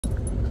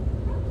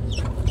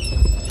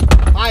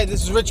Hi,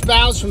 this is Rich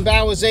Bowers from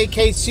Bowers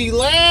AKC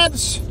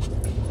Labs.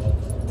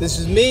 This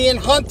is me and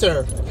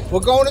Hunter. We're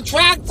going to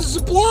Tractor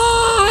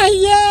Supply!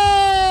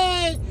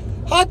 Yay!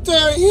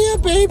 Hunter, here,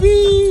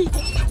 baby!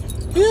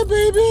 Here,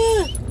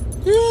 baby!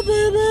 Here,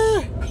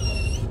 baby!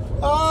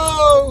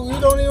 Oh, he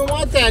don't even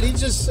want that. He's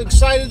just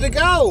excited to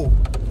go.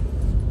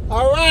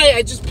 All right,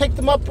 I just picked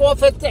him up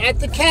off at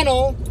the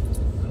kennel.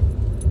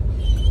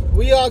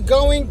 We are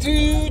going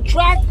to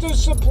Tractor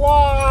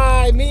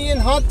Supply, me and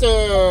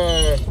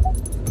Hunter.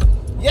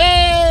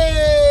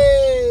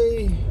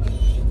 Yay!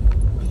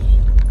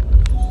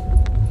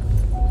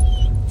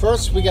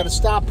 First, we got to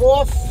stop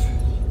off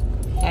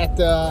at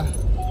the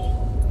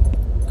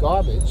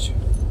garbage.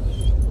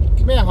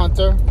 Come here,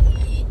 Hunter.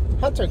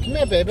 Hunter, come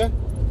here, baby.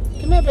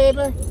 Come here,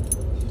 baby.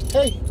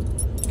 Hey,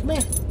 come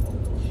here.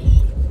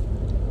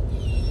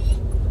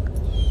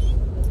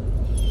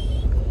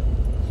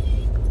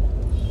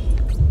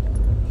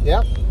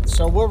 Yep,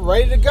 so we're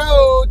ready to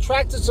go.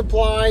 Tractor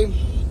Supply.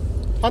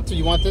 Hunter,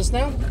 you want this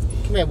now?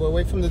 Come here, we're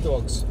away from the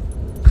dogs.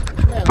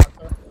 Come here,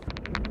 Hunter.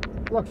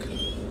 Look.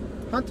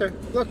 Hunter,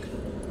 look.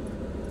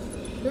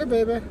 Here,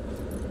 baby.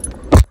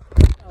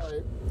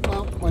 Alright,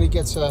 well, when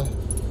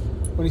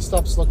he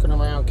stops looking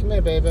around. Come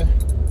here, baby.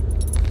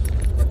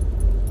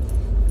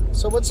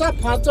 So what's up,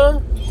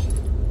 Hunter?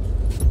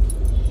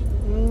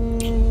 Come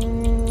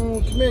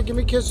here, give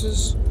me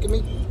kisses. Give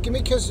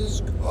me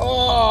kisses.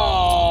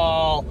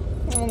 Oh!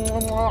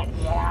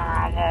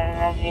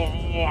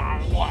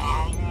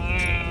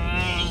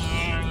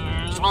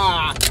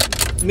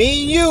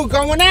 Me and you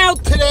going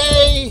out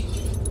today.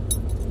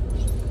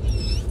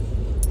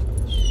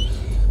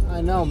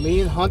 I know, me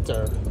and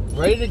Hunter,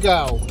 ready to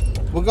go.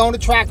 We're going to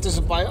Tractor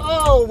Supply.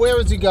 Oh, where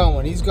is he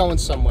going? He's going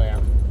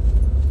somewhere.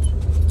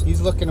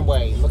 He's looking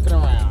away, looking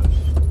around.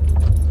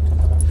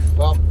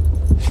 Well,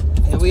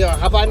 here we are.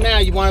 How about now?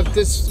 You want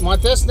this?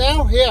 Want this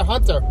now? Here,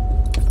 Hunter.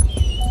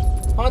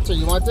 Hunter,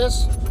 you want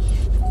this?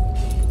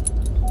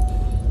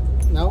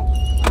 No,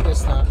 I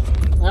guess not.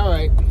 All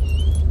right.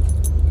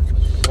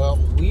 Well,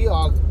 we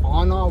are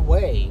on our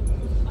way.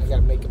 I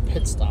gotta make a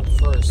pit stop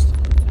first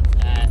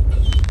at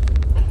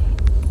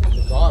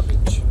the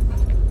garbage.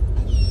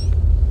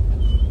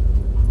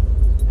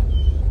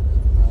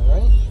 All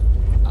right.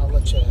 I'll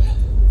let you.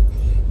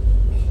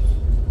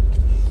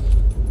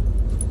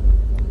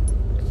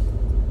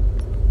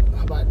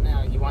 How about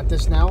now? You want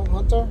this now,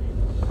 Hunter?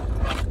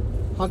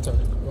 Hunter,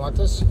 you want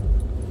this?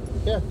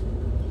 Here.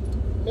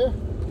 Here.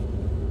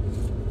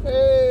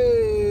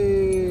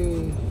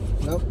 Hey!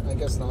 Nope, I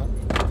guess not.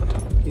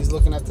 He's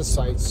looking at the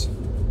sights.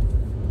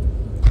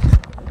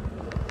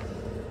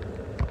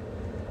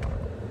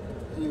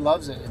 He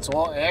loves it. It's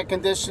all air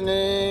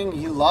conditioning.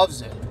 He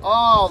loves it.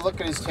 Oh, look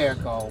at his hair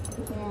go.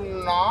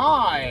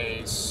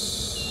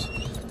 Nice.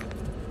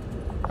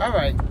 All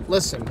right,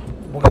 listen.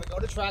 We're going to go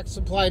to Tractor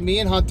Supply, me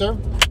and Hunter.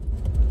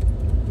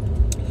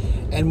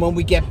 And when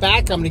we get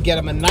back, I'm going to get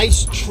him a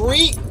nice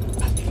treat.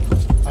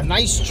 A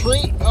nice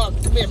treat. Oh,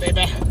 come here,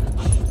 baby.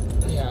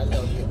 Yeah, I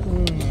love you.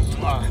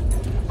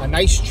 A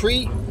nice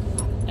treat.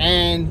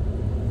 And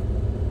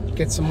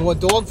get some more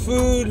dog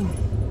food.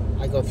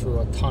 I go through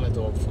a ton of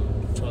dog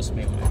food. Trust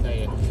me when I tell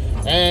you.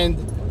 And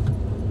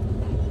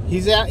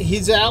he's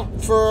out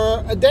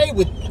for a day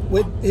with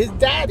his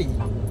daddy.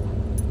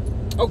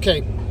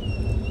 Okay.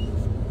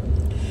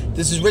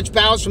 This is Rich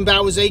Bowers from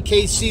Bowers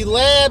AKC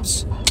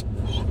Labs.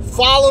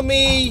 Follow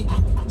me,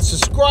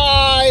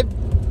 subscribe,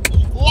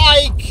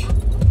 like.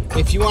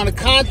 If you want to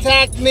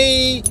contact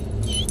me,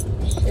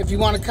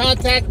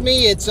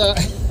 it's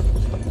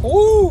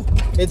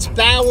it's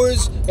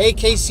Bowers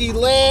AKC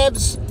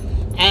Labs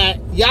at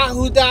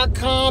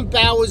yahoo.com,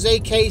 Bowers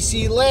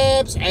AKC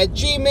Labs at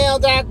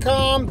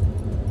gmail.com.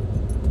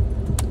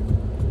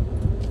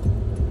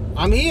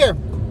 I'm here.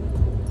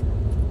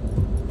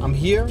 I'm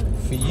here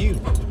for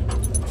you.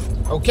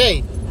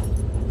 Okay,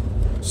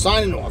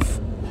 signing off.